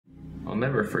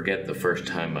never forget the first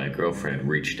time my girlfriend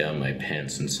reached down my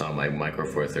pants and saw my micro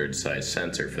four thirds size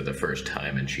sensor for the first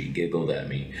time, and she giggled at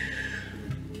me.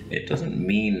 It doesn't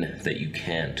mean that you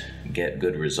can't get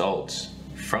good results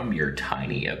from your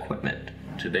tiny equipment.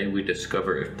 Today we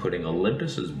discover if putting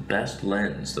Olympus's best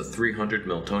lens, the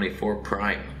 300mm Tony 4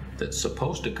 Prime, that's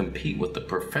supposed to compete with the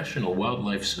professional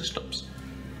wildlife systems,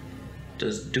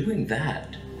 does doing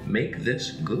that make this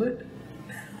good?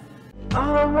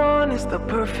 All I want is the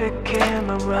perfect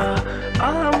camera.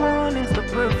 All I want is the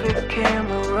perfect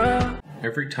camera.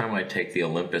 Every time I take the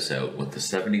Olympus out with the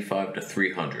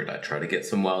 75-300, I try to get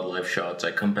some wildlife shots,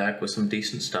 I come back with some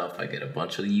decent stuff, I get a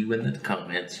bunch of you in the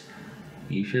comments.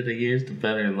 You should have used a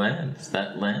better lens.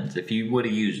 That lens, if you would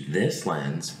have used this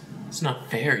lens, it's not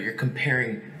fair. You're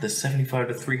comparing the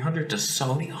 75-300 to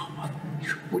Sony. Oh,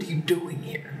 what are you doing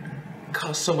here? It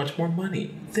costs so much more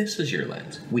money. This is your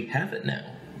lens. We have it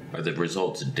now. Are the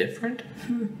results different?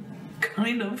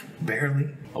 Kind of. Barely.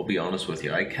 I'll be honest with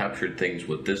you, I captured things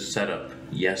with this setup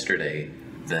yesterday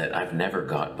that I've never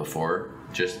got before.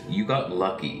 Just, you got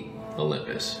lucky,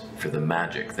 Olympus, for the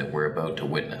magic that we're about to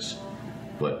witness.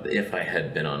 But if I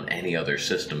had been on any other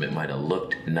system, it might have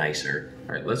looked nicer.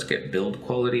 Alright, let's get build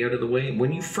quality out of the way.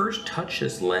 When you first touch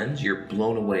this lens, you're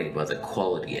blown away by the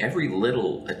quality. Every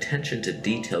little attention to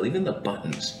detail, even the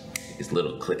buttons, these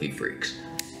little clicky freaks,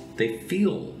 they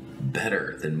feel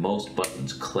better than most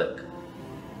buttons click.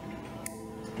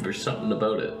 There's something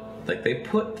about it. Like, they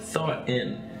put thought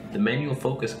in. The manual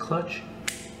focus clutch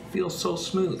feels so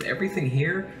smooth. Everything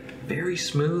here, very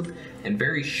smooth and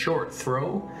very short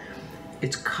throw.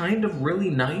 It's kind of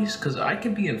really nice because I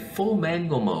can be in full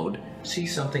manual mode, see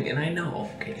something, and I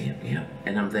know, okay, yeah,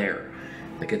 and I'm there.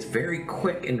 Like, it's very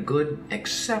quick and good,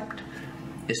 except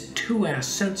it's too ass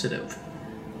sensitive.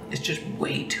 It's just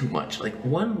way too much. Like,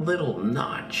 one little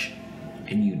notch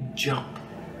and you jump.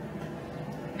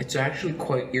 It's actually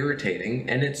quite irritating,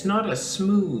 and it's not a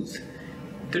smooth.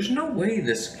 There's no way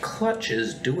this clutch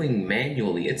is doing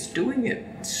manually. It's doing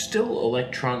it still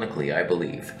electronically, I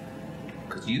believe.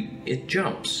 Because it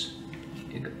jumps.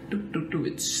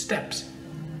 It steps.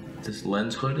 This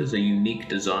lens hood is a unique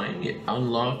design. It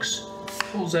unlocks,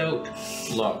 pulls out,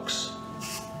 locks.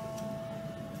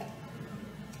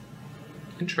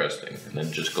 Interesting, and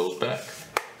then just goes back.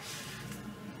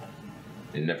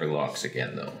 It never locks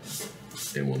again though.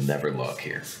 It will never lock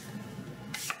here.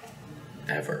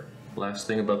 Ever. Last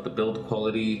thing about the build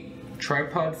quality,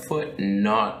 tripod foot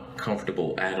not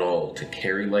comfortable at all to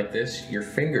carry like this. Your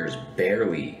fingers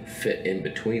barely fit in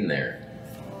between there.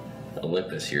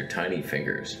 Olympus, your tiny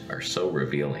fingers are so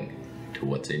revealing to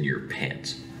what's in your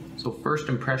pants. So first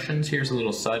impressions, here's a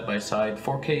little side-by-side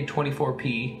 4K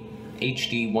 24p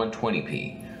HD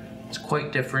 120p. It's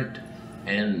quite different,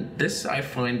 and this I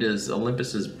find is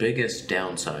Olympus's biggest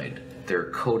downside,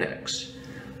 their codecs.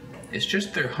 It's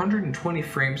just their 120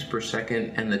 frames per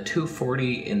second and the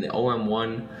 240 in the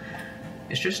OM1.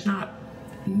 It's just not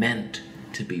meant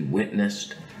to be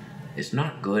witnessed. It's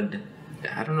not good.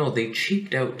 I don't know, they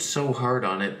cheaped out so hard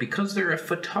on it because they're a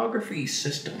photography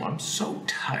system. I'm so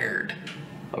tired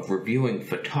of reviewing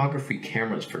photography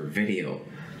cameras for video.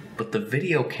 But the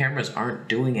video cameras aren't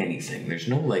doing anything. There's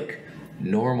no like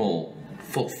normal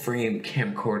full frame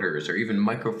camcorders or even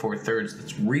micro four thirds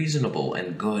that's reasonable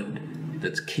and good,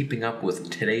 that's keeping up with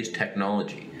today's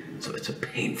technology. So it's a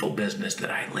painful business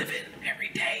that I live in every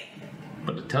day.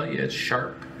 But to tell you, it's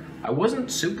sharp. I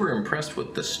wasn't super impressed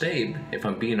with the stabe, if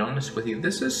I'm being honest with you.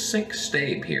 This is sync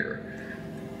stabe here.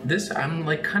 This, I'm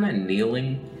like kind of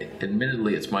kneeling.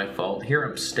 Admittedly, it's my fault. Here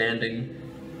I'm standing.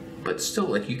 But still,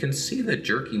 like, you can see the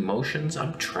jerky motions.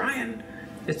 I'm trying.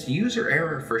 It's user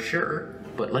error for sure,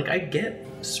 but like, I get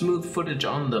smooth footage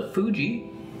on the Fuji,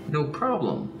 no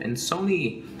problem. And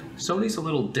Sony's a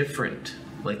little different.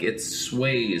 Like, it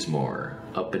sways more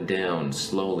up and down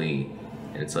slowly,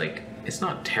 and it's like, it's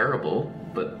not terrible,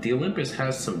 but the Olympus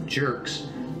has some jerks,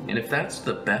 and if that's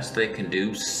the best they can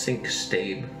do, sync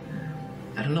stabe,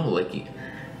 I don't know, like,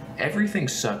 everything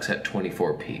sucks at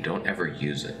 24p, don't ever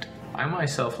use it. I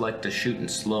myself like to shoot in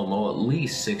slow-mo at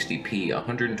least 60p,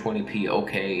 120p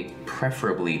okay,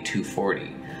 preferably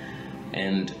 240.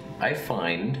 And I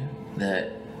find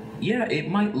that, yeah, it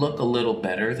might look a little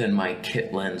better than my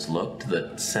kit lens looked,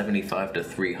 the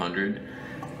 75-300,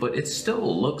 but it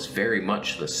still looks very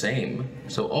much the same.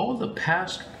 So all the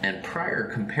past and prior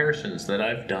comparisons that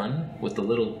I've done with the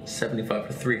little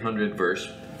 75-300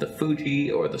 versus the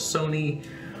Fuji or the Sony,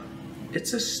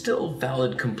 it's a still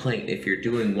valid complaint if you're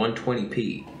doing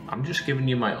 120p. I'm just giving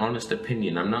you my honest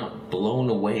opinion. I'm not blown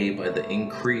away by the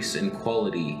increase in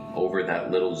quality over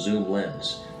that little zoom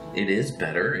lens. It is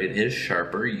better, it is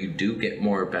sharper, you do get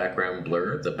more background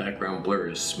blur, the background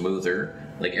blur is smoother,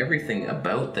 like everything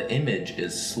about the image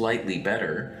is slightly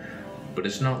better, but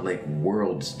it's not like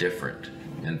worlds different.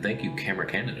 And thank you Camera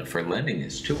Canada for lending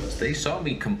this to us. They saw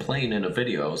me complain in a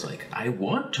video, I was like, I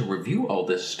want to review all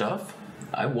this stuff,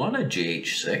 I want a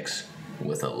GH6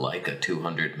 with a Leica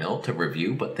 200mm to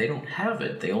review, but they don't have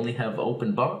it, they only have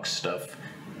open box stuff.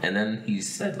 And then he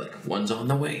said like, one's on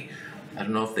the way. I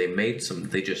don't know if they made some,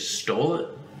 they just stole it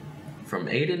from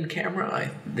Aiden camera.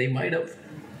 They might have,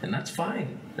 and that's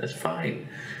fine. That's fine.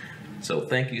 So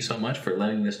thank you so much for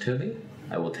lending this to me.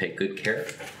 I will take good care.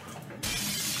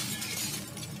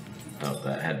 Oh,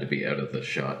 that had to be out of the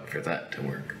shot for that to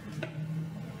work.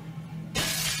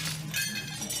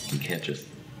 You can't just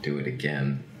do it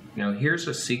again. Now here's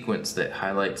a sequence that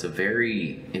highlights a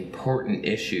very important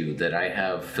issue that I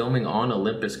have filming on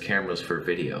Olympus cameras for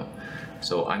video.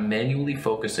 So I'm manually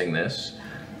focusing this.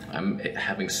 I'm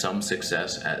having some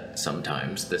success at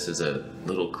sometimes. This is a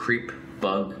little creep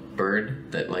bug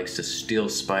bird that likes to steal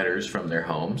spiders from their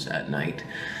homes at night.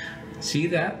 See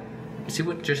that? See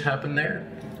what just happened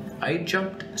there? I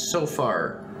jumped so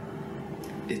far,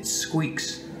 it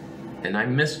squeaks, and I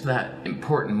missed that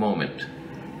important moment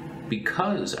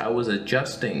because I was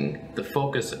adjusting the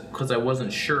focus because I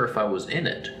wasn't sure if I was in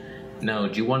it. Now,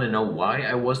 do you want to know why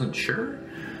I wasn't sure?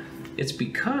 It's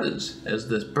because as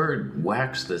this bird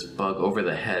whacks this bug over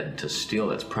the head to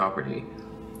steal its property,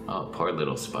 oh, poor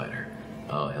little spider.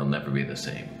 Oh, he'll never be the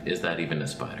same. Is that even a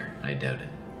spider? I doubt it.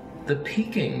 The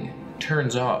peaking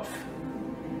turns off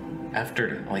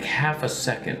after like half a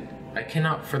second. I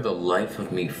cannot for the life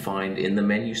of me find in the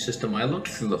menu system. I looked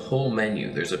through the whole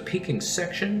menu. There's a peaking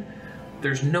section.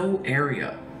 There's no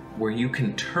area where you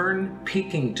can turn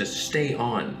peaking to stay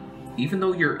on. Even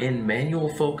though you're in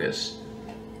manual focus,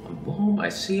 boom, I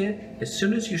see it. As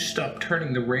soon as you stop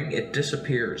turning the ring, it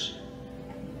disappears.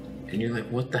 And you're like,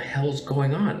 what the hell's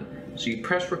going on? So you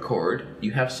press record,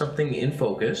 you have something in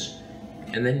focus,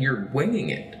 and then you're winging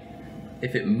it.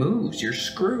 If it moves, you're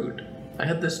screwed. I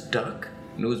had this duck,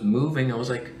 and it was moving. I was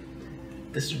like,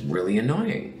 this is really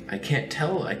annoying. I can't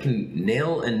tell. I can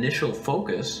nail initial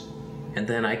focus, and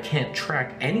then I can't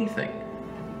track anything.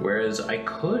 Whereas I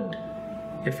could,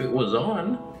 if it was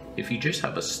on. If you just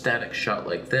have a static shot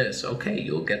like this, okay,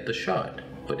 you'll get the shot.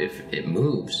 But if it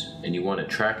moves and you want to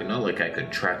track it, not like I could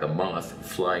track a moth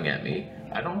flying at me.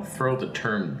 I don't throw the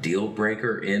term deal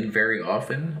breaker in very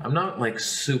often. I'm not like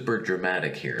super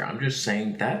dramatic here. I'm just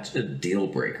saying that's a deal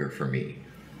breaker for me.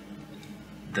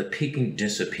 The peaking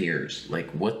disappears.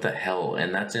 Like what the hell?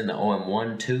 And that's in the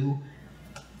OM1 too.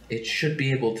 It should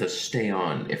be able to stay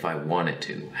on if I want it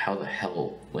to. How the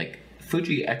hell? Like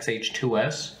Fuji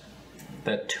X-H2S,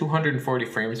 that 240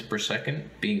 frames per second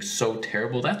being so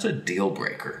terrible, that's a deal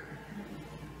breaker.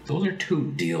 Those are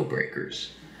two deal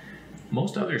breakers.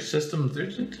 Most other systems,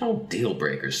 there's no deal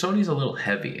breakers. Sony's a little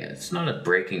heavy. It's not a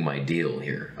breaking my deal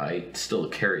here. I still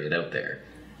carry it out there.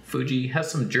 Fuji has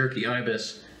some jerky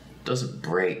IBIS, doesn't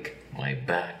break my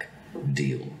back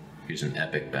deal. Here's an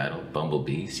epic battle.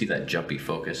 Bumblebee, see that jumpy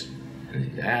focus?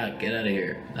 Get out of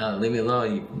here. Leave me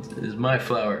alone. This is my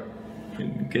flower.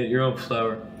 Get your own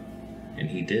flower. And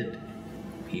he did.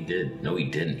 He did. No, he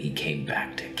didn't. He came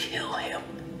back to kill him.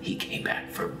 He came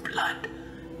back for blood.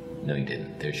 No, he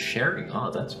didn't. They're sharing. Oh,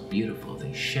 that's beautiful.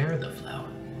 They share the flower.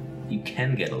 You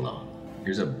can get along.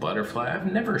 Here's a butterfly.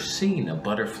 I've never seen a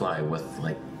butterfly with,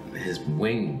 like, his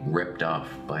wing ripped off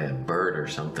by a bird or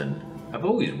something. I've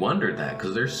always wondered that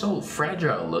because they're so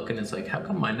fragile looking. It's like, how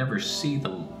come I never see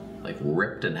them, like,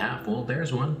 ripped in half? Well,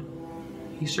 there's one.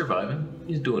 He's surviving.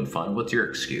 He's doing fine. What's your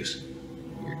excuse?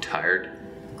 You're tired?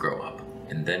 Grow up.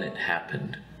 And then it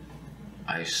happened.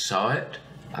 I saw it.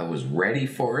 I was ready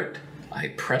for it. I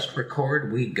pressed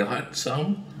record. We got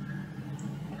some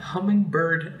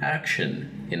hummingbird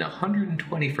action in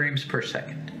 120 frames per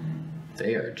second.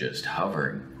 They are just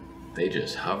hovering. They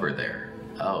just hover there.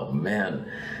 Oh man,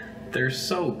 they're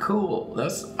so cool.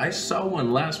 I saw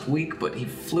one last week, but he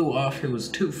flew off. It was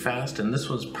too fast, and this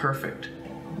was perfect.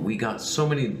 We got so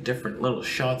many different little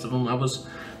shots of them.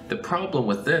 The problem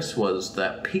with this was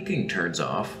that peaking turns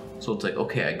off, so it's like,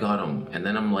 okay, I got him, and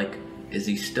then I'm like, is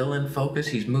he still in focus?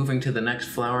 He's moving to the next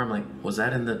flower. I'm like, was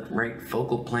that in the right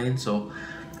focal plane? So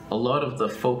a lot of the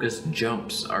focus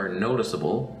jumps are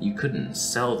noticeable. You couldn't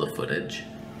sell the footage,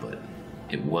 but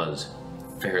it was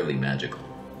fairly magical,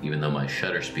 even though my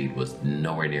shutter speed was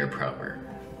nowhere near proper.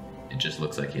 It just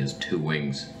looks like he has two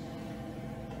wings.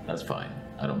 That's fine.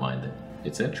 I don't mind it.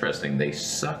 It's interesting. They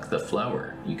suck the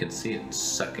flower. You can see it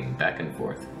sucking back and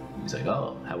forth. He's like,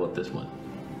 oh, how about this one?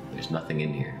 There's nothing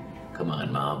in here. Come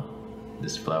on, Mom.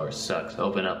 This flower sucks.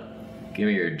 Open up. Give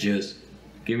me your juice.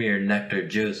 Give me your nectar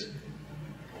juice.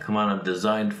 Come on, I'm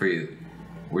designed for you.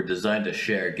 We're designed to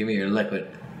share. Give me your liquid.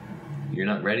 You're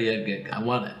not ready yet? I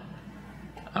want it.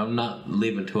 I'm not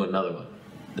leaving to another one.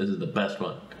 This is the best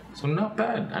one. So not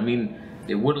bad. I mean,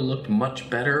 it would have looked much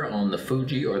better on the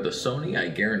Fuji or the Sony, I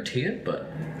guarantee it,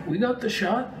 but we got the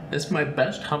shot. It's my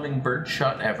best hummingbird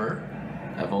shot ever.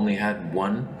 I've only had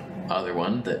one other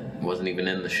one that wasn't even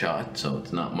in the shot, so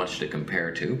it's not much to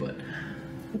compare to, but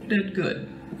we did good.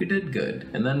 We did good.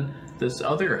 And then this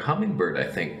other hummingbird, I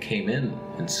think, came in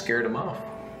and scared him off.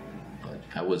 But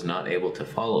I was not able to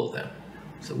follow them,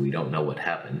 so we don't know what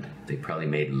happened. They probably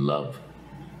made love.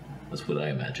 That's what I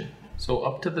imagine. So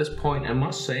up to this point, I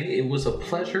must say, it was a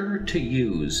pleasure to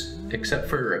use, except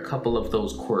for a couple of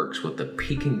those quirks with the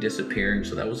peaking disappearing,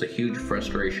 so that was a huge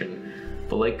frustration.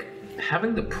 But like,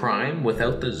 having the prime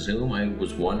without the zoom, I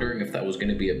was wondering if that was going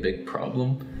to be a big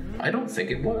problem. I don't think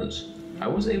it was. I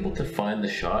was able to find the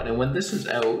shot, and when this is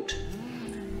out,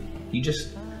 you just,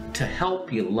 to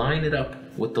help, you line it up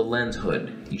with the lens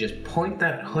hood. You just point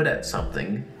that hood at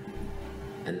something,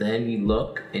 and then you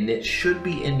look, and it should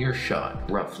be in your shot,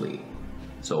 roughly.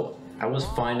 So I was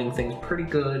finding things pretty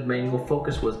good. Manual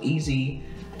focus was easy,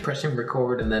 pressing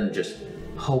record, and then just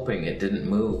hoping it didn't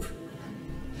move.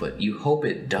 But you hope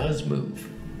it does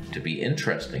move to be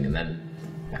interesting, and then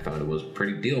I found it was a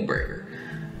pretty deal breaker.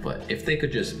 But if they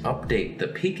could just update the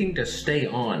peaking to stay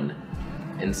on,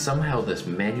 and somehow this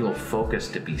manual focus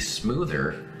to be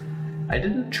smoother. I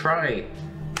didn't try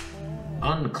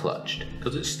unclutched,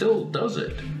 because it still does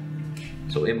it.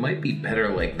 So it might be better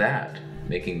like that,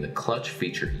 making the clutch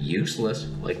feature useless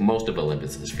like most of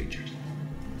Olympus's features.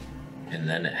 And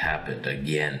then it happened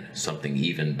again, something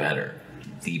even better.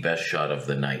 The best shot of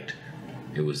the night.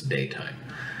 It was daytime.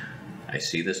 I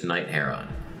see this night heron.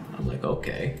 I'm like,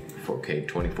 okay, 4K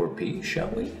 24p, shall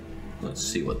we? Let's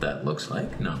see what that looks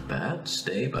like. Not bad.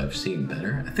 Stave, I've seen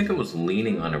better. I think I was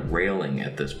leaning on a railing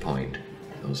at this point.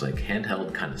 I was like,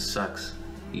 handheld kind of sucks.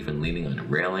 Even leaning on a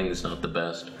railing is not the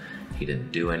best. He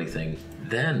didn't do anything.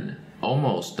 Then,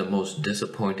 almost the most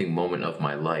disappointing moment of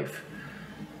my life.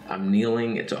 I'm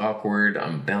kneeling, it's awkward,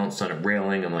 I'm bounced on a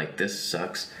railing, I'm like, this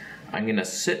sucks. I'm gonna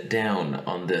sit down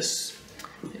on this,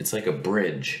 it's like a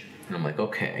bridge. And I'm like,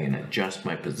 okay, I'm gonna adjust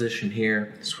my position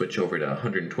here, switch over to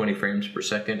 120 frames per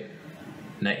second.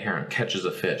 Night heron catches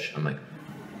a fish. I'm like,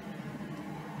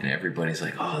 and everybody's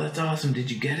like, oh, that's awesome, did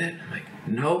you get it? I'm like,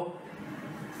 no.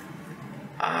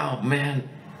 Oh, man.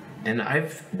 And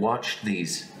I've watched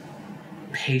these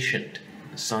patient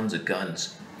sons of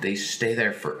guns. They stay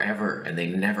there forever, and they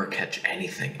never catch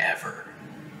anything, ever.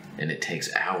 And it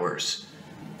takes hours.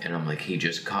 And I'm like, he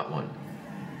just caught one.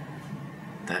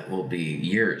 That will be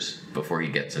years before he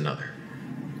gets another.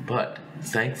 But,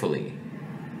 thankfully,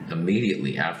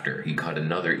 immediately after, he caught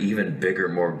another even bigger,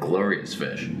 more glorious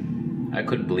fish. I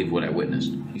couldn't believe what I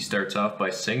witnessed. He starts off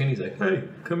by singing, he's like, hey,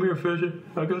 come here, fisher,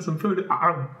 I got some food.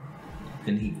 Ow.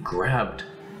 And he grabbed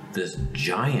this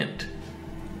giant,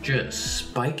 just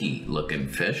spiky looking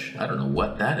fish. I don't know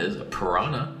what that is, a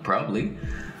piranha, probably.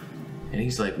 And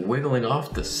he's like wiggling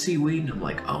off the seaweed, and I'm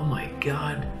like, oh my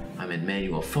God, I'm in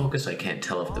manual focus, I can't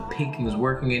tell if the peaking is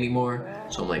working anymore.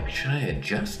 So I'm like, should I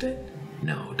adjust it?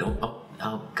 No, don't,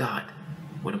 oh God,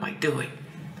 what am I doing?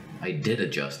 I did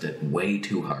adjust it way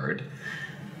too hard,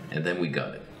 and then we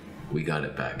got it. We got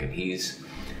it back, and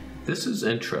this is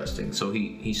interesting. So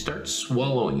he starts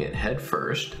swallowing it head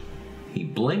first. He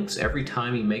blinks every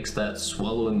time he makes that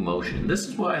swallowing motion. This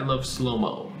is why I love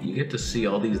slow-mo. You get to see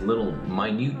all these little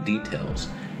minute details.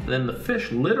 And then the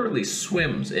fish literally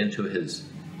swims into his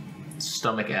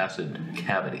stomach acid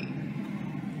cavity.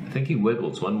 I think he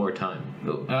wiggles one more time.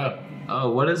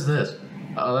 Oh, what is this?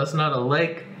 Oh, that's not a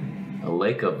lake. A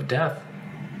lake of death.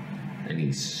 And he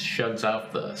shugs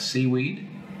off the seaweed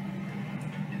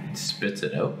and spits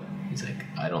it out. He's like,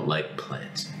 I don't like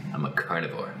plants. I'm a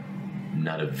carnivore,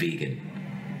 not a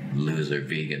vegan. Loser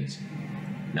vegans.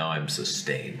 Now I'm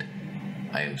sustained.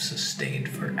 I am sustained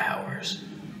for hours.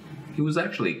 He was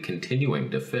actually continuing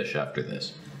to fish after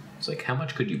this. It's like, how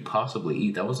much could you possibly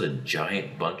eat? That was a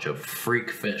giant bunch of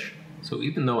freak fish. So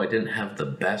even though I didn't have the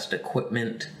best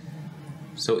equipment,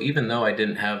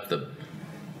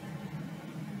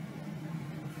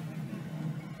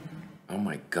 oh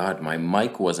my God, my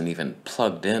mic wasn't even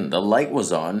plugged in. The light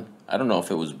was on. I don't know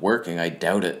if it was working. I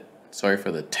doubt it. Sorry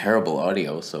for the terrible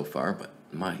audio so far, but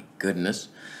my goodness.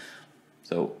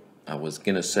 So I was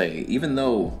gonna say, even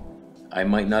though I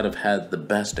might not have had the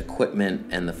best equipment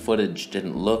and the footage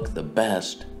didn't look the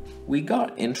best, we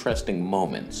got interesting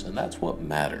moments, and that's what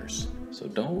matters. So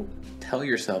don't tell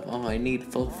yourself, oh, I need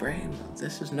full frame.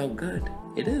 This is no good.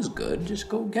 It is good. Just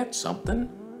go get something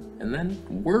and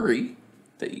then worry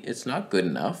that it's not good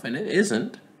enough, and it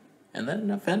isn't. And then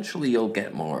eventually you'll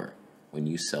get more when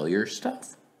you sell your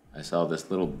stuff. I saw this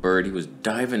little bird. He was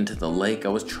diving to the lake. I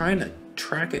was trying to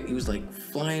track it. He was like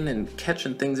flying and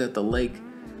catching things at the lake.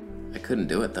 I couldn't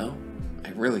do it though. I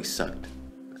really sucked.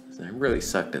 I really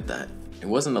sucked at that. It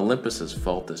wasn't Olympus's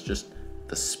fault. It's just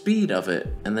the speed of it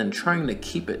and then trying to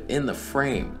keep it in the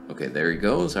frame. Okay, there he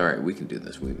goes. All right, we can do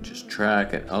this. We can just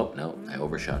track it. Oh, no, I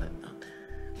overshot it.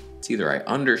 It's either I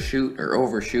undershoot or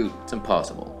overshoot. It's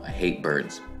impossible. I hate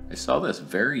birds. I saw this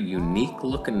very unique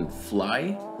looking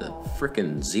fly, the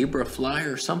frickin' zebra fly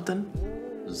or something.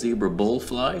 Zebra bull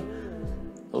fly.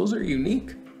 Those are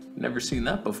unique. Never seen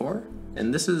that before.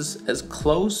 And this is as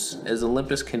close as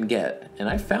Olympus can get. And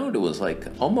I found it was like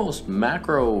almost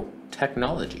macro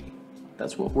technology.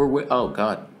 That's what we're with. Oh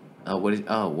God.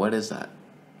 What is that?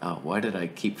 Oh, why did I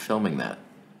keep filming that?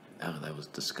 Oh, that was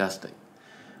disgusting.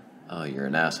 Oh, you're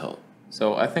an asshole.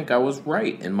 So I think I was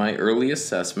right in my early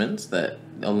assessments that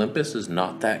Olympus is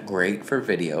not that great for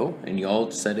video, and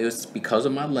y'all said it was because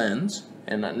of my lens.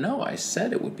 And no, I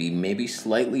said it would be maybe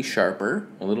slightly sharper,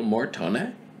 a little more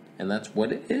tonne, and that's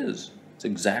what it is. It's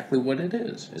exactly what it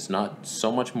is. It's not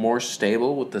so much more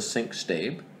stable with the sync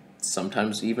stabe. It's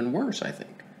sometimes even worse, I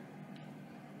think.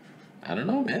 I don't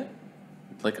know, man.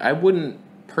 Like, I wouldn't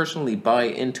personally buy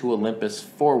into Olympus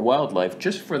for wildlife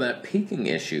just for that peaking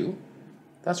issue.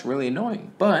 That's really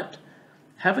annoying. But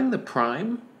having the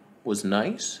prime was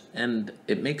nice, and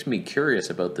it makes me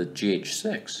curious about the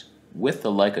GH6 with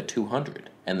the Leica 200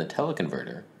 and the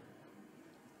teleconverter.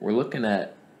 We're looking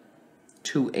at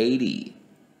 280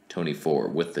 24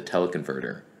 with the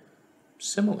teleconverter.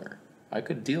 Similar. I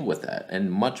could deal with that, and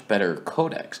much better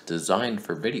codecs designed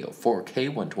for video,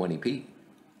 4K 120p.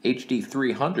 HD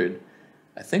 300,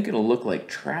 I think it'll look like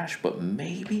trash, but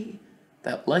maybe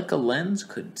that Leica lens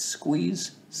could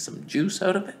squeeze some juice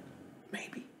out of it.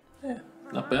 Maybe. Yeah,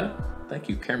 not bad. Thank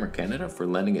you, Camera Canada, for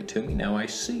lending it to me. Now I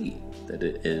see that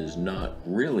it is not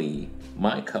really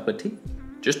my cup of tea.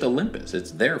 Just Olympus.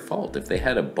 It's their fault. If they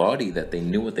had a body that they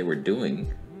knew what they were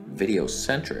doing,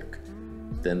 video-centric,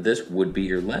 then this would be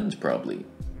your lens probably.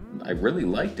 I really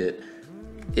liked it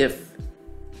if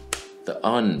the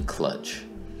unclutch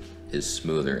is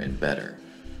smoother and better.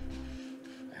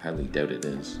 I highly doubt it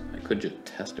is. I could just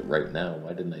test it right now.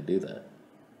 Why didn't I do that?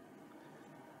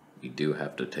 You do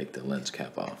have to take the lens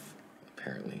cap off,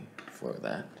 apparently, for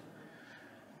that.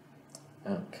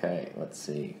 Okay, let's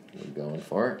see. We're going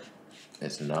for it.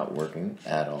 It's not working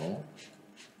at all.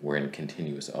 We're in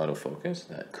continuous autofocus.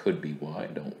 That could be why.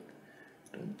 Don't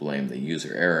blame the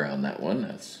user error on that one.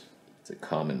 It's a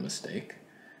common mistake.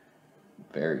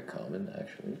 Very common,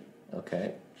 actually.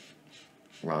 Okay.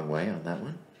 Wrong way on that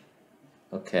one.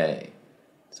 Okay.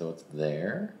 So it's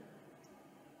there.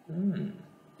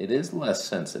 It is less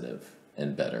sensitive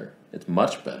and better. It's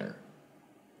much better.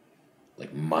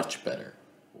 Like, much better.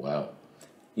 Wow.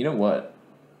 You know what?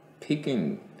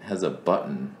 Peaking has a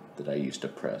button that I used to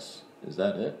press. Is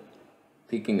that it?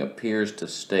 Peaking appears to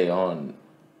stay on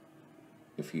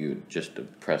if you just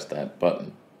press that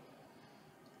button.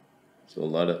 So a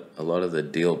lot of the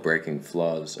deal-breaking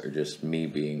flaws are just me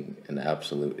being an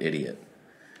absolute idiot.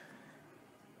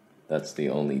 That's the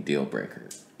only deal breaker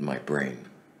in my brain.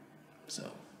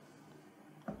 So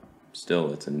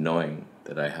still, it's annoying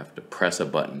that I have to press a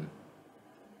button.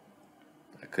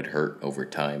 That could hurt over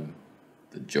time.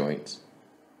 The joints.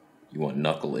 You want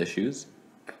knuckle issues?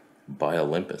 Buy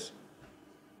Olympus.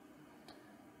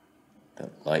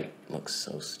 That light looks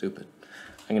so stupid.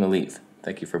 I'm gonna leave.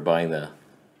 Thank you for buying the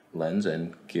lens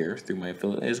and gear through my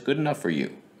affiliate. It's good enough for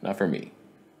you, not for me.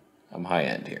 I'm high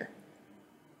end here.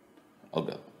 I'll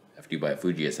go after you buy a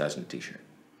Fuji Assassin t-shirt.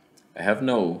 I have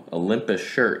no Olympus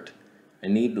shirt. I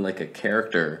need like a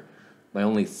character. My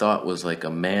only thought was like a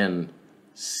man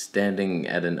standing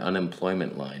at an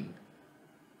unemployment line.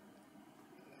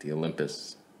 The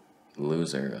Olympus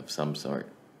loser of some sort.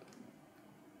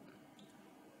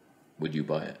 Would you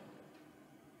buy it?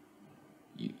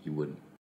 You wouldn't.